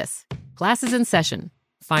let's do this. Class is in session.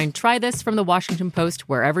 Find Try This from the Washington Post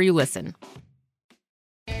wherever you listen.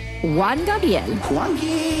 Juan Gabriel.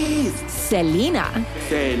 Juanquis. Selena.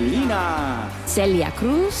 Selena. Celia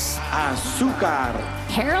Cruz. Azúcar.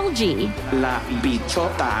 Karol G. La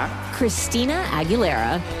Bichota. Christina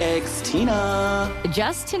Aguilera. Ex-Tina.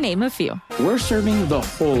 Just to name a few. We're serving the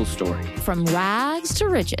whole story. From rags to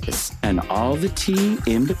riches. And all the tea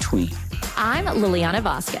in between. I'm Liliana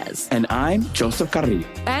Vasquez. And I'm Joseph Carrillo.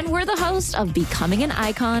 And we're the host of Becoming an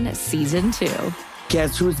Icon Season 2.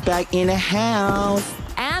 Guess who's back in the house?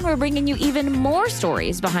 And we're bringing you even more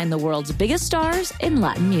stories behind the world's biggest stars in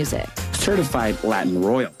Latin music. Certified Latin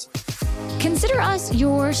royalty. Consider us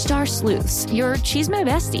your star sleuths, your chisme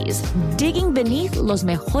besties, digging beneath los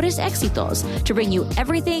mejores éxitos to bring you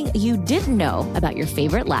everything you didn't know about your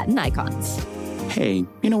favorite Latin icons. Hey,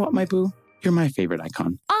 you know what, my boo? You're my favorite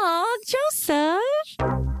icon. Aw, Joseph.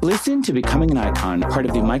 Listen to Becoming an Icon, part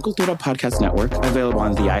of the Michael Dura Podcast Network, available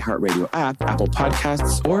on the iHeartRadio app, Apple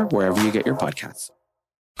Podcasts, or wherever you get your podcasts.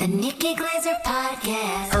 The Nikki Glaser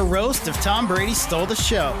Podcast. Her roast of Tom Brady stole the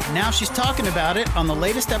show. Now she's talking about it on the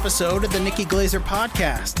latest episode of the Nikki Glaser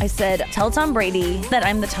Podcast. I said, tell Tom Brady that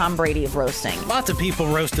I'm the Tom Brady of roasting. Lots of people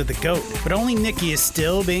roasted the GOAT, but only Nikki is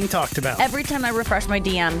still being talked about. Every time I refresh my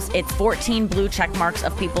DMs, it's 14 blue check marks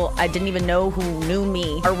of people I didn't even know who knew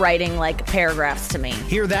me are writing like paragraphs to me.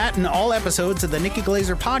 Hear that in all episodes of the Nikki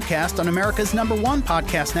Glaser Podcast on America's #1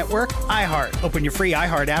 podcast network, iHeart. Open your free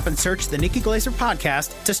iHeart app and search the Nikki Glaser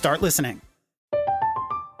Podcast to start listening.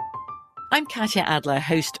 I'm Katya Adler,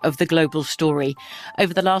 host of The Global Story.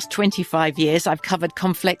 Over the last 25 years, I've covered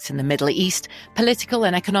conflicts in the Middle East, political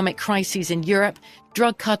and economic crises in Europe,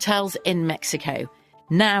 drug cartels in Mexico.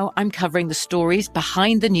 Now I'm covering the stories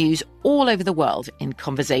behind the news all over the world in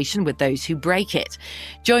conversation with those who break it.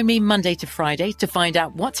 Join me Monday to Friday to find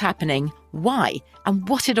out what's happening, why, and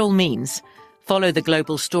what it all means. Follow The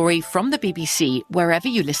Global Story from the BBC wherever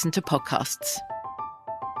you listen to podcasts.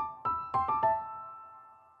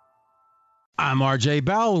 I'm RJ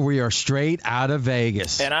Bell. We are straight out of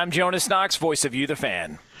Vegas. And I'm Jonas Knox, voice of You, the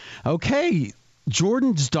Fan. Okay,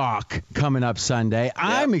 Jordan's doc coming up Sunday. Yep.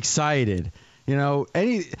 I'm excited. You know,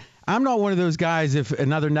 I'm not one of those guys, if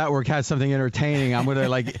another network has something entertaining, I'm going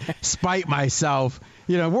to, spite myself.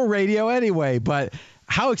 You know, we're radio anyway, but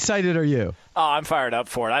how excited are you? Oh, I'm fired up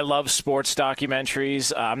for it. I love sports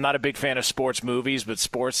documentaries. I'm not a big fan of sports movies, but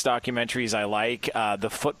sports documentaries I like. The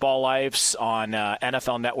Football Lifes on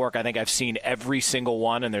NFL Network, I think I've seen every single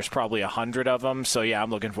one, and there's probably 100 of them. So, yeah, I'm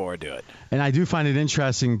looking forward to it. And I do find it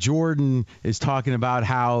interesting. Jordan is talking about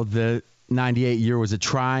how the 98 year was a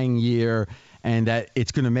trying year and that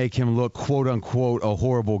it's going to make him look, quote, unquote, a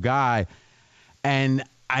horrible guy. And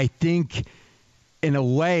I think in a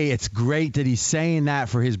way, it's great that he's saying that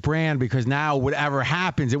for his brand, because now whatever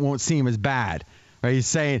happens, it won't seem as bad. Right? He's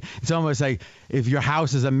saying it's almost like if your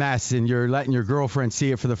house is a mess and you're letting your girlfriend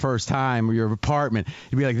see it for the first time, or your apartment,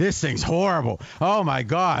 you'd be like, this thing's horrible. Oh, my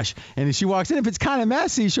gosh. And if she walks in, if it's kind of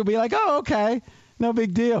messy, she'll be like, oh, okay, no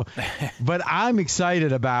big deal. But I'm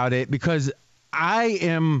excited about it because I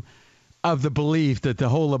am of the belief that the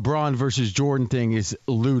whole LeBron versus Jordan thing is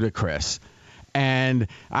ludicrous. And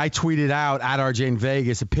I tweeted out at RJ in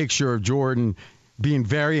Vegas a picture of Jordan being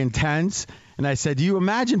very intense. And I said, do you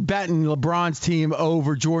imagine betting LeBron's team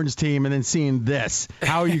over Jordan's team and then seeing this?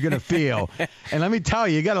 How are you going to feel? And let me tell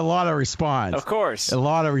you, you got a lot of response. Of course. A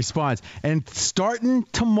lot of response. And starting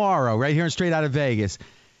tomorrow, right here in Straight Out of Vegas,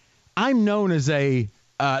 I'm known as a,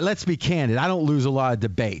 let's be candid, I don't lose a lot of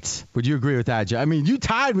debates. Would you agree with that, Joe? I mean, you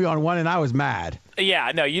tied me on one and I was mad.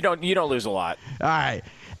 Yeah, no, you don't lose a lot. All right.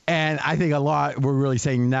 And I think a lot we're really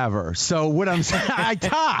saying never. So what I'm saying, I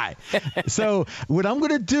tie. So what I'm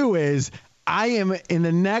going to do is I am in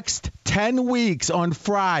the next 10 weeks on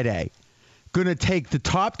Friday going to take the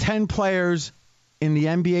top 10 players in the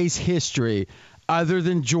NBA's history other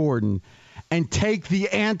than Jordan and take the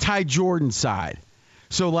anti-Jordan side.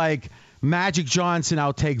 So like Magic Johnson,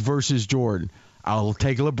 I'll take versus Jordan. I'll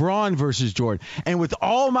take LeBron versus Jordan. And with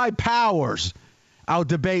all my powers, I'll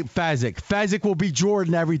debate Fezzik. Fezzik will be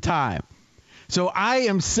Jordan every time. So I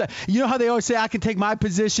am, you know how they always say I can take my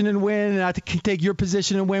position and win, and I can take your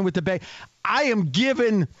position and win with debate. I am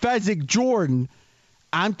giving Fezzik Jordan.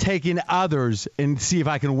 I'm taking others and see if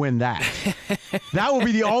I can win that. That will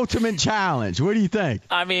be the ultimate challenge. What do you think?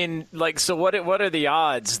 I mean, so what are the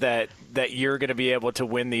odds that you're going to be able to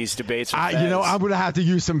win these debates with Fez? You know, I'm going to have to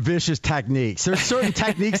use some vicious techniques. There's certain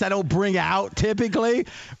techniques I don't bring out typically,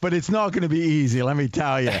 but it's not going to be easy, let me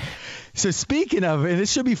tell you. So speaking of, and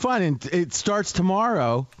this should be fun, and it starts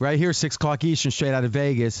tomorrow, right here, 6 o'clock Eastern, straight out of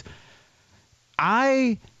Vegas.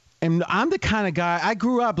 I And I'm the kind of guy, I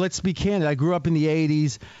grew up, let's be candid, I grew up in the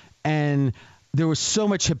 80s, and there was so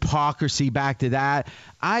much hypocrisy back to that.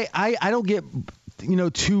 I don't get,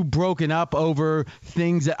 too broken up over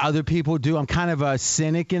things that other people do. I'm kind of a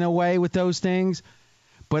cynic in a way with those things.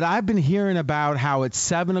 But I've been hearing about how at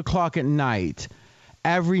 7 o'clock at night,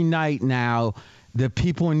 every night now, the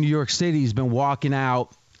people in New York City has been walking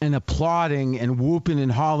out and applauding and whooping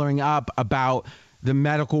and hollering up about the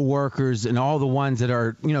medical workers and all the ones that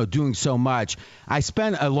are, doing so much. I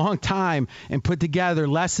spent a long time and put together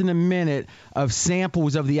less than a minute of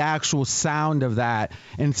samples of the actual sound of that.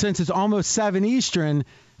 And since it's almost 7 Eastern,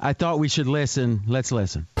 I thought we should listen. Let's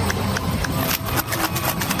listen.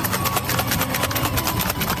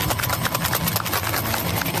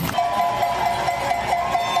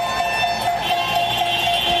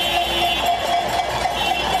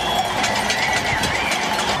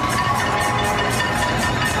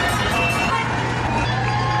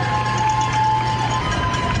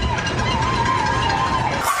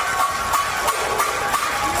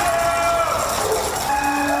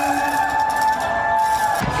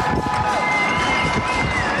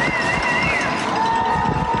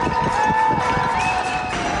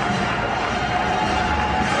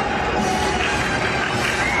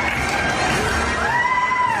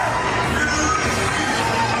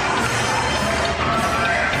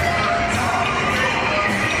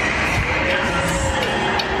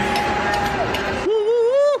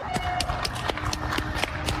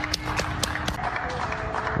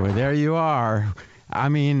 Well, there you are. I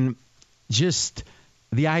mean, just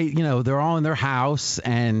they're all in their house,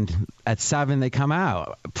 and at 7 they come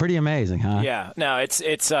out. Pretty amazing, huh? Yeah. No,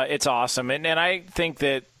 it's awesome, and I think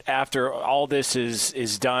that after all this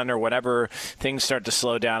is done, or whenever things start to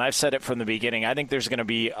slow down, I've said it from the beginning, I think there's going to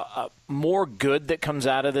be more good that comes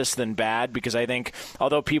out of this than bad, because I think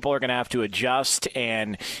although people are going to have to adjust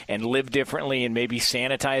and live differently and maybe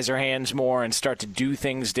sanitize their hands more and start to do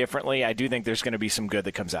things differently, I do think there's going to be some good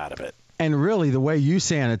that comes out of it. And really, the way you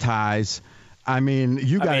sanitize, I mean,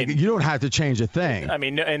 you don't have to change a thing. I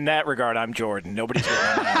mean, in that regard, I'm Jordan. Nobody's going to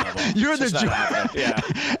that level. You're the Jordan. Yeah.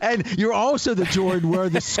 And you're also the Jordan where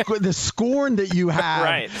the scorn that you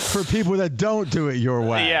have for people that don't do it your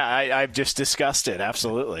way. Yeah, I've just discussed it.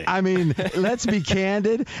 Absolutely. I mean, let's be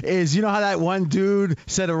candid. How that one dude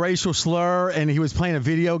said a racial slur and he was playing a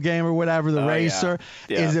video game or whatever, the racer?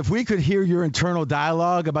 Yeah. Is if we could hear your internal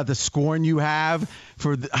dialogue about the scorn you have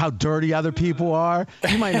for how dirty other people are,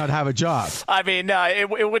 you might not have a job. I mean, it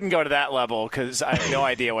wouldn't go to that level, because I have no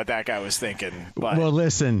idea what that guy was thinking. But. Well,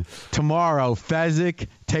 listen, tomorrow, Fezzik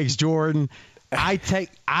takes Jordan. I take,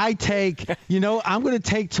 I'm going to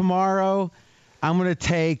take tomorrow, I'm going to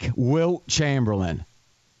take Wilt Chamberlain.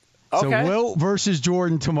 Okay. So Wilt versus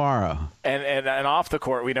Jordan tomorrow. And off the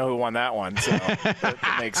court, we know who won that one, so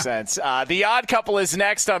that makes sense. The Odd Couple is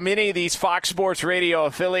next on many of these Fox Sports Radio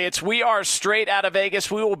affiliates. We are straight out of Vegas.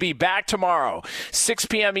 We will be back tomorrow, 6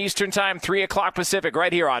 p.m. Eastern Time, 3 o'clock Pacific,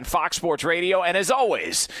 right here on Fox Sports Radio, and as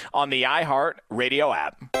always, on the iHeart Radio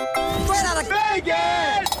app. Straight out of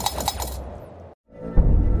Vegas!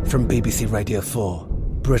 From BBC Radio 4,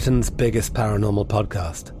 Britain's biggest paranormal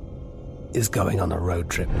podcast is going on a road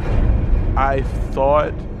trip. I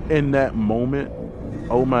thought in that moment,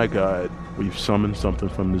 oh my God, we've summoned something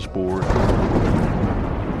from this board.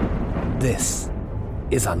 This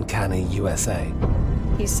is Uncanny USA.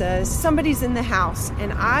 He says, somebody's in the house,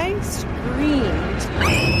 and I screamed.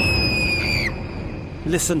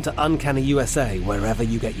 Listen to Uncanny USA wherever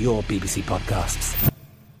you get your BBC podcasts,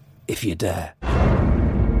 if you dare.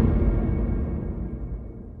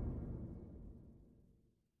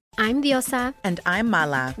 I'm Diosa. And I'm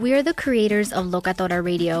Mala. We are the creators of Locatora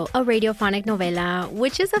Radio, a radiophonic novela,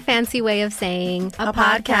 which is a fancy way of saying a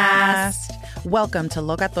podcast. Welcome to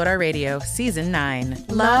Locatora Radio, Season 9.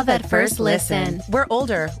 Love at first listen. We're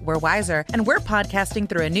older, we're wiser, and we're podcasting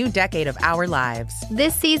through a new decade of our lives.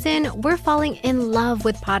 This season, we're falling in love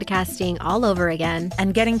with podcasting all over again.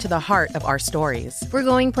 And getting to the heart of our stories. We're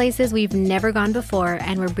going places we've never gone before,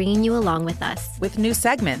 and we're bringing you along with us. With new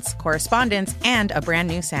segments, correspondence, and a brand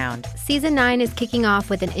new sound. Season 9 is kicking off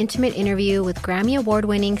with an intimate interview with Grammy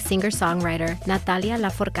Award-winning singer-songwriter Natalia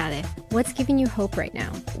Lafourcade. What's giving you hope right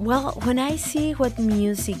now? Well, when I see what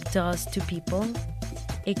music does to people,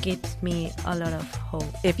 it gives me a lot of hope.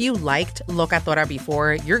 If you liked Locatora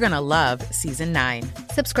before, you're going to love Season 9.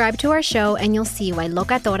 Subscribe to our show and you'll see why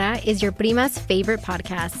Locatora is your prima's favorite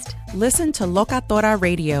podcast. Listen to Locatora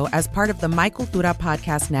Radio as part of the My Cultura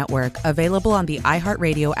Podcast Network, available on the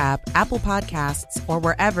iHeartRadio app, Apple Podcasts, or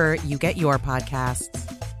wherever you get your podcasts.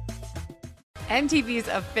 MTV's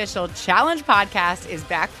official Challenge podcast is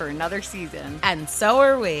back for another season. And so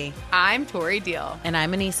are we. I'm Tori Deal. And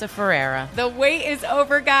I'm Anissa Ferreira. The wait is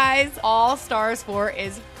over, guys. All Stars 4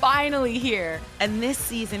 is finally here. And this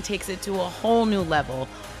season takes it to a whole new level.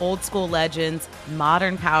 Old school legends,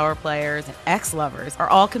 modern power players, and ex-lovers are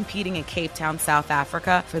all competing in Cape Town, South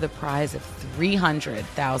Africa for the prize of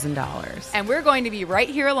 $300,000. And we're going to be right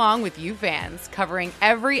here along with you fans, covering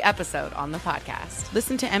every episode on the podcast.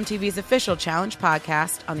 Listen to MTV's official Challenge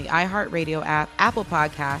podcast on the iHeartRadio app, Apple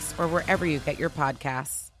Podcasts, or wherever you get your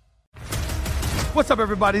podcasts. What's up,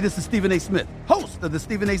 everybody? This is Stephen A. Smith, host of the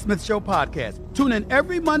Stephen A. Smith Show podcast. Tune in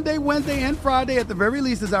every Monday, Wednesday, and Friday at the very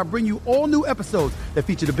least as I bring you all new episodes that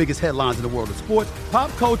feature the biggest headlines in the world of sports, pop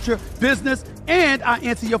culture, business, and I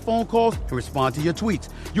answer your phone calls and respond to your tweets.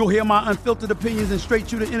 You'll hear my unfiltered opinions and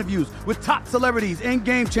straight-shooter interviews with top celebrities and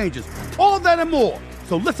game changers. All that and more.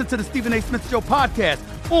 So listen to the Stephen A. Smith Show podcast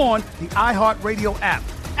on the iHeartRadio app,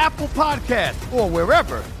 Apple Podcasts, or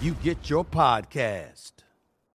wherever you get your podcast.